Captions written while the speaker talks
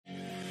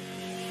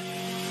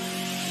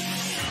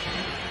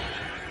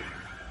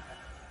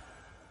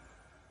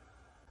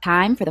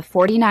Time for the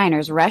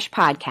 49ers Rush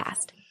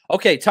podcast.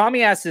 Okay,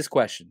 Tommy asked this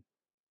question.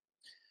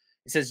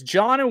 He says,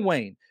 John and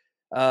Wayne.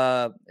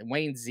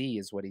 Wayne Z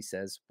is what he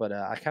says, but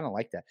I kind of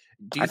like that.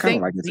 Do you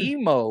think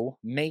Demo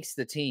makes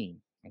the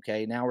team?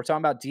 Okay, now we're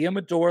talking about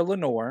Diamador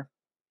Lenore.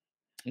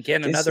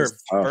 Again, another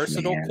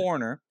versatile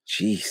corner.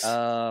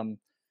 Jeez.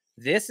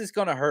 This is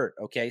going to hurt.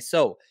 Okay,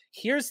 so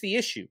here's the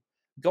issue.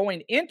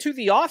 Going into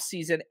the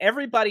offseason,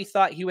 everybody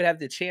thought he would have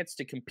the chance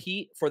to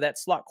compete for that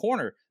slot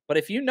corner. But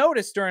if you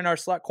notice during our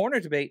slot corner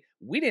debate,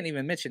 we didn't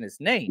even mention his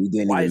name. We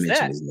didn't even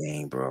mention his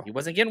name, bro. He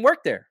wasn't getting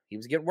work there. He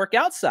was getting work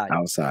outside.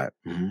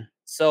 Mm-hmm.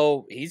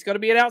 So he's going to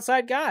be an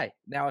outside guy.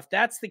 Now, if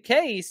that's the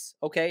case,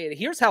 okay, and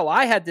here's how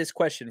I had this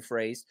question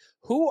phrased.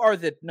 Who are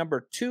the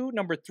number 2,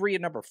 number 3,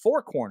 and number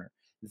 4 corner?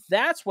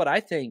 That's what I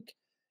think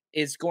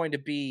is going to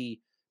be,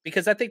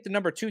 because I think the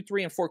number 2,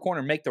 3, and 4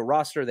 corner make the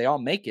roster. They all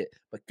make it.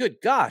 But good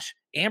gosh,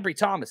 Ambry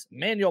Thomas,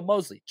 Emmanuel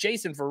Mosley,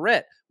 Jason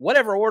Verrett,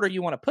 whatever order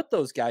you want to put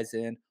those guys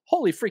in,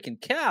 holy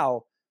freaking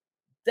cow,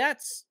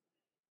 that's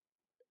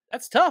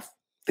tough.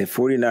 The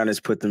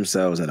 49ers put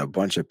themselves in a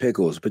bunch of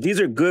pickles. But these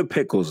are good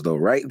pickles, though,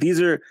 right?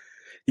 These are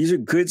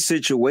good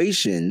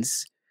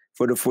situations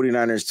for the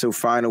 49ers to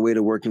find a way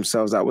to work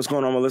themselves out. What's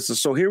going on, Melissa?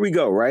 So here we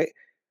go, right?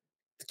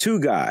 The 2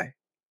 guy.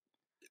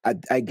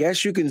 I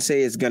guess you can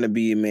say it's going to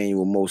be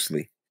Emmanuel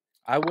Mosley.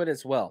 I would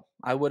as well.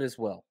 I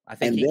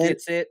think he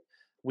gets it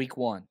week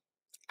 1.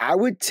 I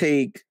would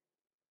take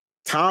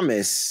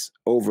Thomas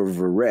over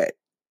Verrett.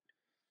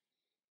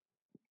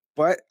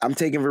 But I'm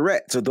taking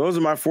Verrett. So those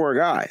are my 4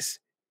 guys.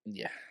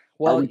 Yeah.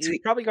 Well, you're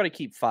probably going to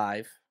keep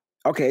 5.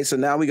 Okay, so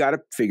now we got to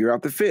figure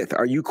out the 5th.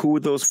 Are you cool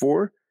with those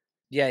 4?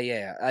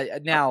 Yeah.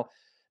 Now,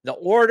 the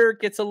order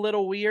gets a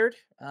little weird.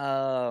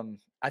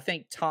 I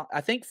think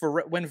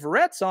when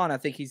Verrett's on, I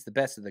think he's the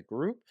best of the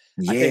group.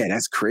 Yeah,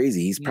 that's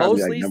crazy. He's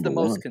probably Mosley's like the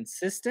most 1.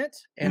 consistent,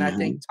 and I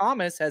think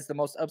Thomas has the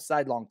most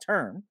upside long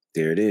term.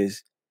 There it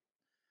is.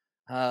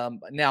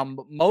 Now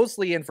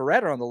Mosley and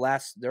Verrett are on the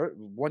last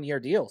 1-year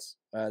deals.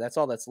 That's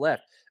all that's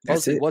left.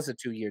 Mosley was a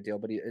 2-year deal,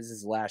 but this is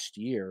his last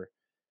year.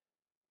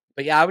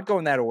 But yeah, I would go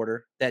in that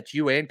order that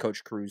you and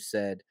Coach Cruz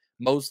said.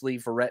 Mosley,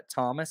 Verrett,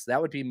 Thomas.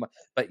 That would be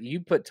but you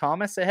put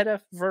Thomas ahead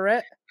of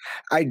Verrett?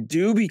 I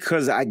do,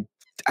 because I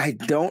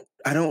don't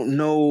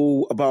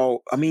know about,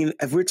 I mean,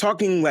 if we're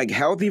talking like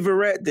healthy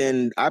Verrett,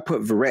 then I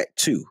put Verrett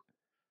 2.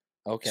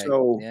 Okay.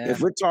 So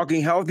if we're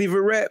talking healthy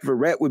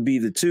Verrett would be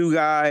the 2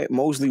 guy,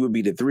 Mosley would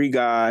be the 3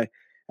 guy,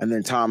 and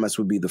then Thomas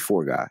would be the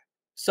 4 guy.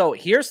 So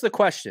here's the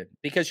question,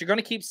 because you're going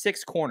to keep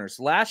 6 corners.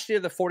 Last year,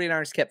 the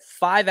 49ers kept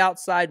 5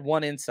 outside,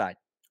 1 inside.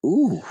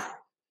 Ooh.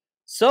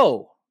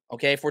 So,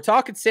 okay, if we're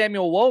talking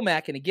Samuel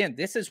Womack, and again,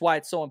 this is why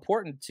it's so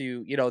important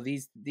to,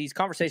 these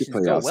conversations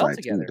go well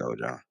together. Too, though,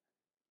 John.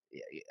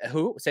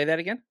 Who? Say that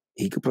again?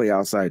 He could play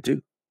outside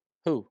too.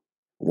 Who?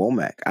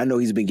 Womack. I know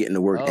he's been getting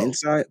to work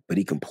inside, but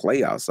he can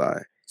play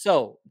outside.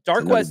 So,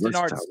 Darqueze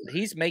Dennard,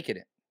 he's making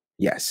it.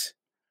 Yes.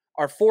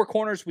 Our 4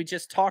 corners we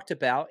just talked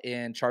about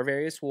in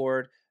Charvarius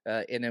Ward,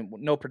 and in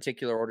no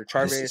particular order,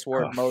 Charvarius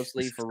Ward,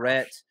 Mosley,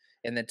 Verrett,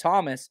 and then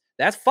Thomas.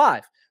 That's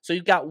 5. So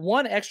you've got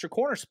 1 extra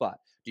corner spot.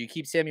 Do you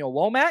keep Samuel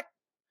Womack,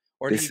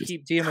 or do you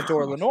keep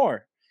Diamador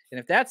Lenore? And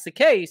if that's the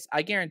case,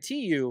 I guarantee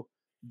you,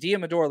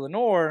 Diamador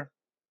Lenore,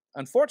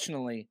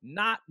 unfortunately,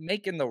 not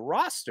making the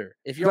roster.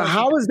 If you're, but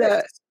how is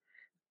that?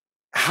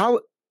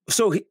 How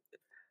so?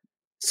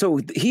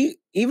 He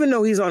even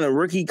though he's on a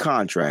rookie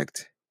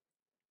contract,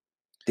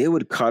 they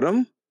would cut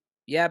him.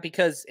 Yeah,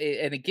 because,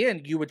 and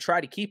again, you would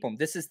try to keep him.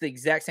 This is the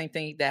exact same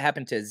thing that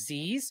happened to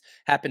Aziz,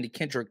 happened to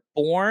Kendrick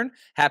Bourne,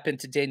 happened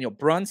to Daniel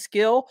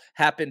Brunskill,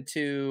 happened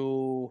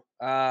to,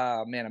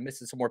 I'm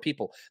missing some more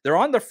people. They're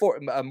on their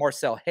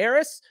Marcel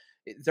Harris.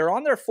 They're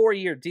on their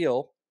 4-year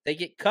deal. They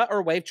get cut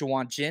or waived.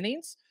 Juwan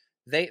Jennings.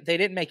 They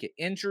didn't make it.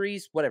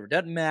 Injuries, whatever,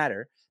 doesn't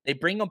matter. They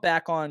bring them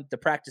back on the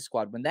practice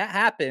squad. When that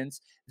happens,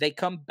 they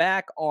come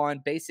back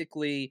on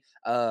basically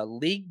a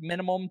league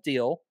minimum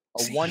deal,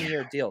 a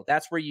 1-year deal.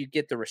 That's where you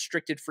get the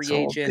restricted free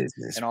agent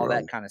and all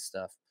that kind of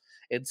stuff.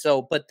 And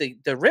so, but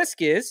the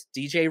risk is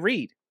DJ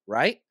Reed,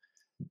 right?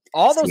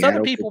 All those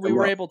other people we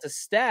were able to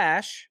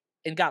stash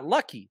and got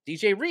lucky.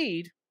 DJ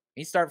Reed,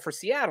 he's starting for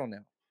Seattle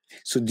now.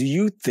 So do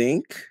you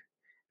think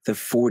the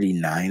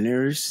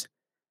 49ers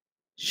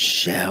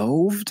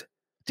shelved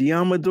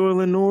Diamador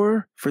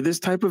Lenore for this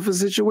type of a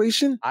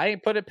situation? I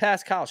ain't put it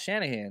past Kyle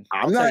Shanahan.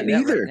 I'm not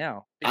either. Right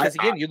now. Because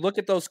again, you look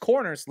at those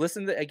corners,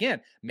 listen to,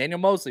 again, Manuel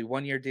Mosley,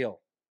 1-year deal,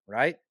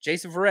 right?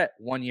 Jason Verrett,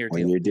 1-year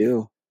deal. 1-year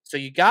deal. So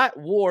you got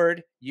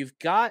Ward, you've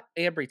got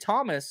Ambry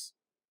Thomas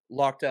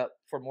locked up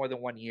for more than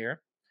 1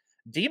 year.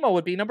 Demo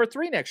would be number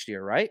 3 next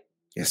year, right?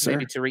 Yes, sir.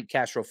 Maybe Tariq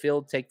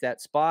Castro-Field take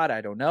that spot.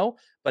 I don't know.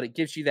 But it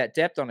gives you that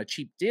depth on a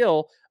cheap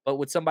deal. But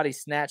would somebody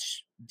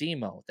snatch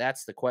Demo?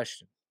 That's the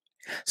question.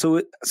 So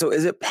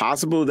is it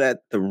possible that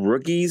the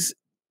rookies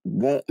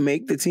won't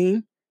make the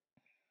team?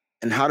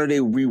 And how do they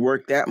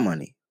rework that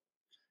money?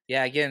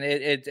 Yeah, again,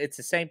 it's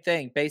the same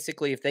thing.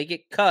 Basically, if they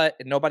get cut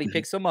and nobody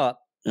picks them up,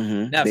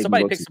 now if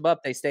somebody picks them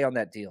up, they stay on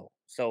that deal.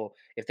 So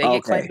if they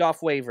get claimed Okay.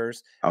 off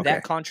waivers, Okay.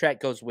 that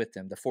contract goes with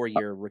them, the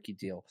 4-year rookie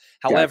deal.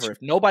 However, Gotcha. if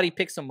nobody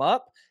picks him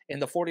up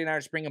and the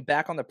 49ers bring him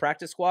back on the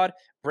practice squad,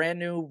 brand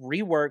new,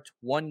 reworked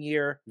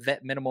 1-year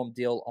vet minimum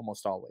deal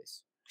almost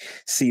always.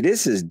 See,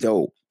 this is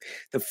dope.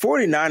 The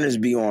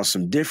 49ers be on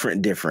some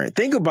different.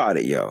 Think about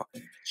it, yo.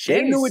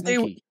 They knew what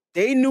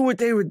they knew what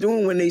they were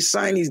doing when they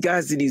signed these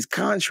guys to these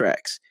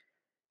contracts.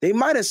 They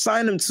might have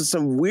signed them to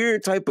some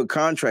weird type of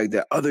contract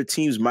that other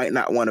teams might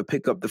not want to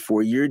pick up the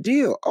 4-year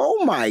deal.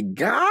 Oh my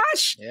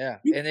gosh. Yeah.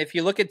 And if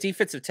you look at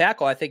defensive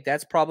tackle, I think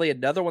that's probably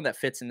another one that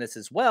fits in this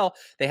as well.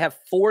 They have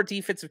 4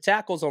 defensive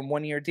tackles on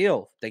 1-year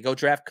deal. They go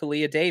draft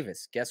Kalia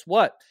Davis. Guess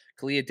what?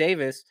 Kalia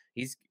Davis,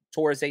 he's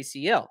tore his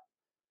ACL.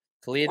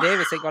 Kalia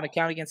Davis ain't going to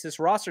count against this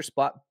roster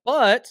spot,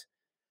 but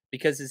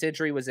because his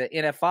injury was an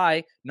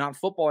NFI,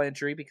 non-football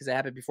injury, because it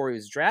happened before he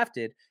was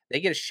drafted, they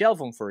get to shelve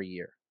him for a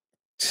year.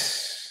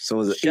 So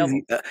it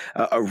was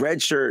a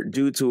red shirt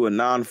due to a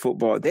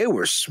non-football. They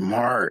were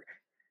smart.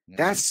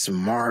 That's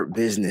smart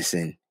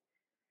businessing.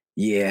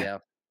 Yeah.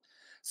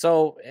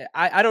 So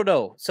I don't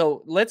know.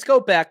 So let's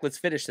go back. Let's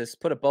finish this.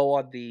 Put a bow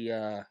on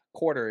the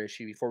quarter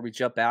issue before we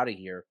jump out of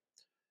here.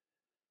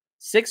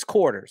 6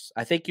 quarters.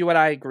 I think you and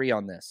I agree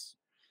on this.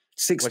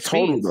 6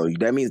 total, though.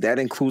 That means that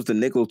includes the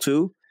nickel,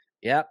 too?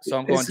 Yeah. So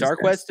I'm going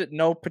Dark West at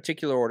no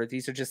particular order.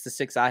 These are just the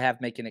 6 I have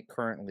making it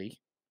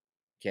currently.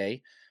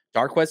 Okay.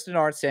 Dark West and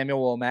Art,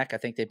 Samuel Womack. I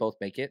think they both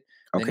make it.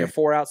 Then your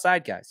 4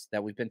 outside guys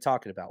that we've been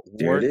talking about. Ward,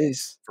 there it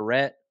is.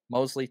 Ferret,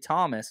 Mosley,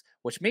 Thomas,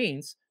 which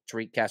means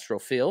Tariq Castro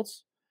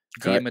Fields,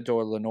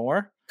 Diamador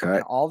Lenore,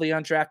 and all the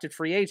undrafted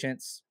free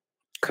agents.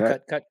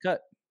 Cut.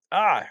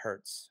 Ah, it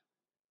hurts.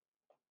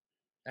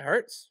 It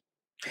hurts.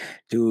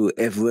 Dude,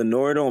 if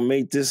Lenore don't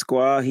make this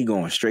squad, he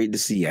going straight to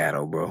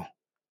Seattle, bro. You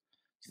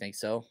think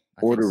so?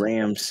 Or the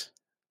Rams.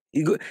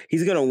 He's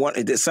going to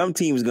want – some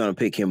team's going to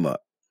pick him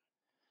up.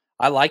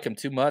 I like him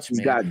too much, man.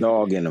 He's got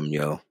dog in him,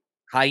 yo.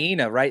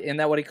 Hyena, right? Isn't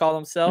that what he called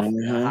himself?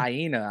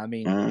 Hyena. I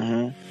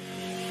mean,